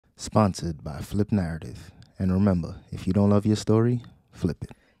Sponsored by Flip Narrative. And remember, if you don't love your story, flip it.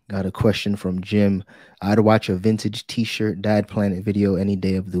 Got a question from Jim. I'd watch a vintage t-shirt Dad Planet video any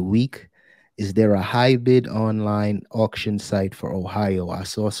day of the week. Is there a high bid online auction site for Ohio? I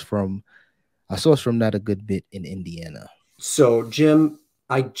sourced from that a good bit in Indiana. So Jim,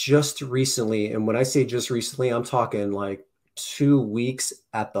 I just recently, and when I say just recently, I'm talking like 2 weeks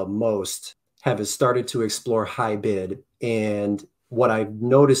at the most, have started to explore high bid. And what I've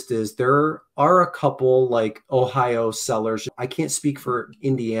noticed is there are a couple like Ohio sellers. I can't speak for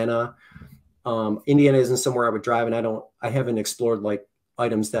Indiana. Indiana isn't somewhere I would drive, and I haven't explored like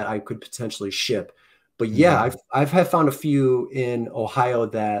items that I could potentially ship. But yeah, I've found a few in Ohio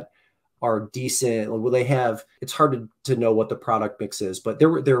that are decent. Well, they have, it's hard to know what the product mix is, but there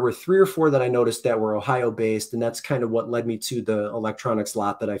were 3 or 4 that I noticed that were Ohio based. And that's kind of what led me to the electronics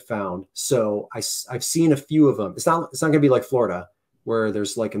lot that I found. So I've seen a few of them. It's not going to be like Florida where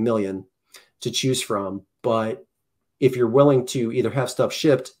there's like a million to choose from. But if you're willing to either have stuff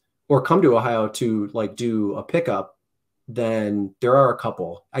shipped or come to Ohio to like do a pickup, then there are a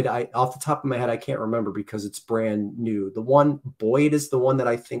couple. I off the top of my head, I can't remember because it's brand new. The one, Boyd, is the one that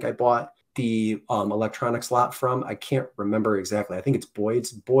I think I bought the electronics lot from. I can't remember exactly. I think it's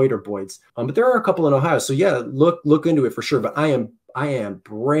Boyd or Boyd's. But there are a couple in Ohio. So yeah, look into it for sure. But I am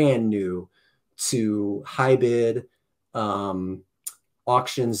brand new to high bid,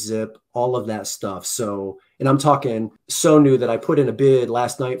 auction zip, all of that stuff. So, and I'm talking so new that I put in a bid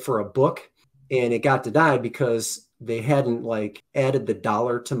last night for a book and it got denied because they hadn't like added the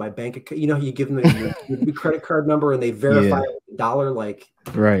dollar to my bank account. You know, you give them your credit card number and they verify the dollar, like,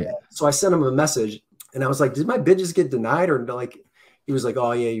 right. So I sent him a message and I was like, did my bid just get denied? Or like, he was like,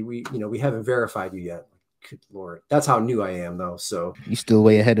 oh yeah, we haven't verified you yet. Good Lord. That's how new I am though. So you still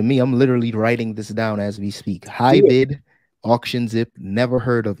way ahead of me. I'm literally writing this down as we speak. High bid, auction zip. Never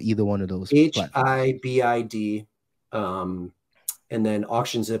heard of either one of those. HIBID. And then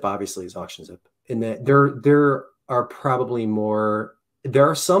auction zip obviously is auction zip. And that there are probably more. There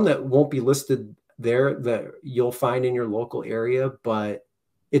are some that won't be listed there that you'll find in your local area, but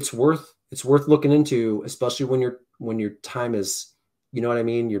it's worth looking into, especially when your time is, you know what I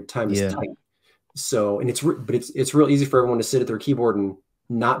mean? Your time is tight. So, and it's real easy for everyone to sit at their keyboard and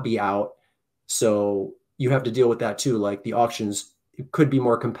not be out. So you have to deal with that too. Like the auctions, it could be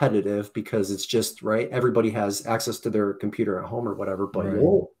more competitive because it's just right. Everybody has access to their computer at home or whatever, but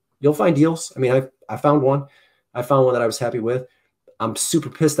you'll find deals. I mean, I found one. I found one that I was happy with. I'm super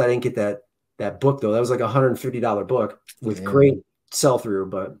pissed I didn't get that book though. That was like $150 book with great sell through.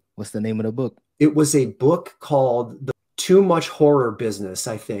 But what's the name of the book? It was a book called The Too Much Horror Business,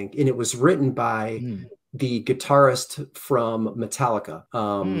 I think, and it was written by the guitarist from Metallica.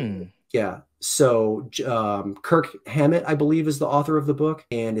 Yeah. So Kirk Hammett, I believe, is the author of the book,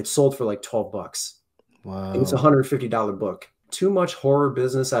 and it sold for like $12. Wow. And it's a $150 book. Too Much Horror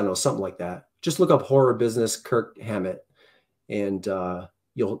Business. I don't know, something like that. Just look up horror business Kirk Hammett, and the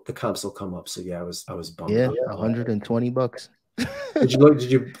comps will come up. So yeah, I was bummed. Yeah, $120.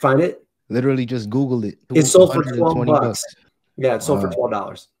 Did you find it? Literally just Googled it. It sold for $12. Yeah, it sold for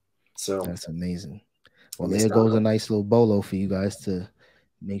 $12. So that's amazing. Well, there goes a nice little bolo for you guys to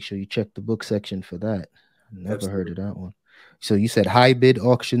make sure you check the book section for that. Never heard of that one. So you said high bid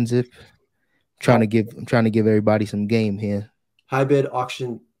auction zip. I'm trying to give everybody some game here. High bid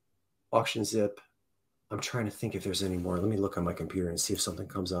auction zip. I'm trying to think if there's any more. Let me look on my computer and see if something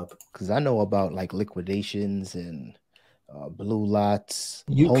comes up. Because I know about like liquidations and blue lots.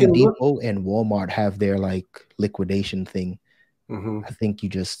 Home Depot and Walmart have their like liquidation thing. I think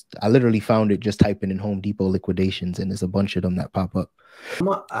I literally found it just typing in Home Depot liquidations, and there's a bunch of them that pop up.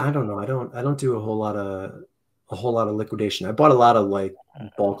 I don't know. I don't do a whole lot of liquidation. I bought a lot of like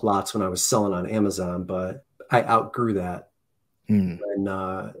bulk lots when I was selling on Amazon, but I outgrew that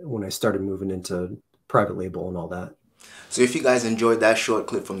when I started moving into private label and all that. So if you guys enjoyed that short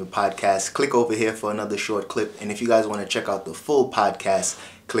clip from the podcast, click over here for another short clip. And if you guys want to check out the full podcast,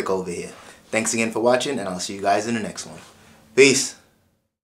 click over here. Thanks again for watching, and I'll see you guys in the next one. Peace.